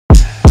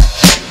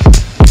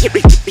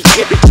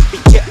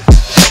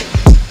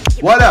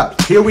What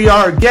up? Here we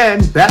are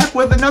again, back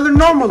with another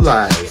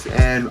Normalized,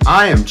 and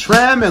I am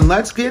Tram, and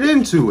let's get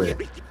into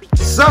it.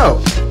 So,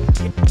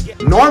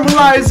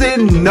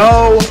 normalizing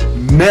no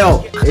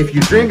milk. If you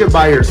drink it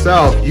by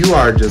yourself, you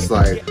are just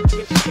like,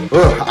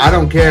 ugh, I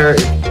don't care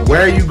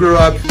where you grew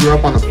up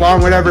on the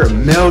farm, whatever,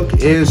 milk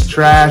is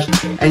trash.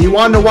 And you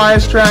wanna know why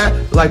it's trash?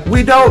 Like,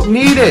 we don't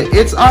need it.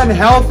 It's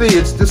unhealthy,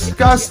 it's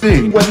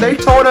disgusting. When they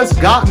told us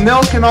got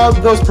milk and all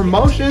those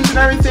promotions and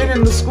everything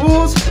in the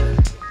schools,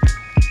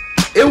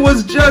 it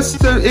was just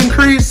to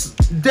increase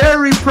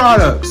dairy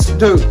products,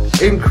 to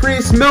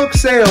increase milk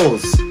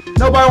sales.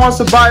 Nobody wants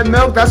to buy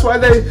milk. That's why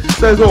they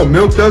says, oh,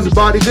 milk does the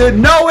body good.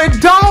 No,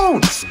 it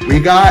don't. We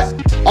got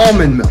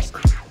almond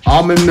milk.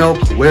 Almond milk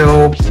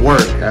will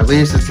work. At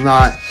least it's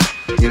not,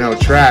 you know,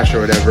 trash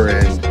or whatever.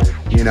 And,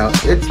 you know,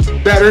 it's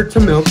better to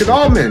milk an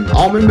almond.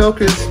 Almond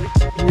milk is,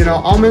 you know,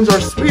 almonds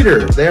are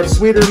sweeter. They have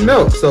sweeter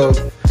milk. So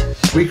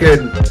we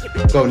could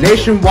go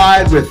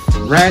nationwide with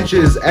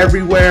ranches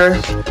everywhere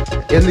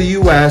in the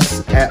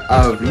U.S.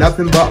 of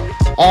nothing but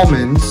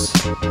almonds,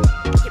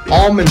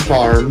 almond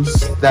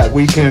farms that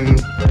we can,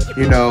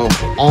 you know,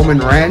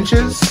 almond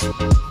ranches,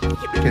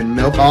 can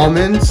milk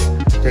almonds,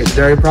 take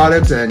dairy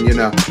products, and, you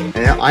know,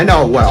 and I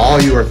know what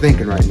all you are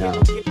thinking right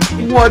now.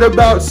 What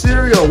about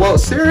cereal? Well,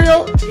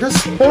 cereal,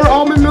 just pour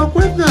almond milk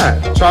with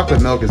that.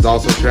 Chocolate milk is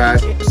also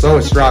trash. So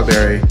is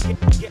strawberry.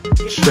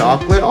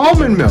 Chocolate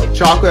almond milk.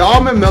 Chocolate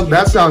almond milk,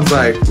 that sounds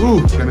like,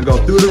 ooh, gonna go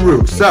through the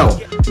roof. So,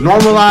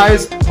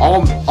 normalize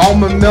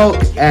almond milk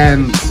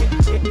and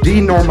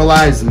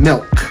de-normalize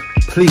milk,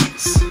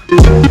 please.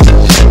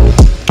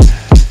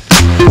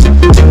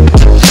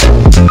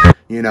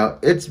 You know,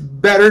 it's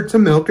better to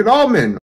milk an almond.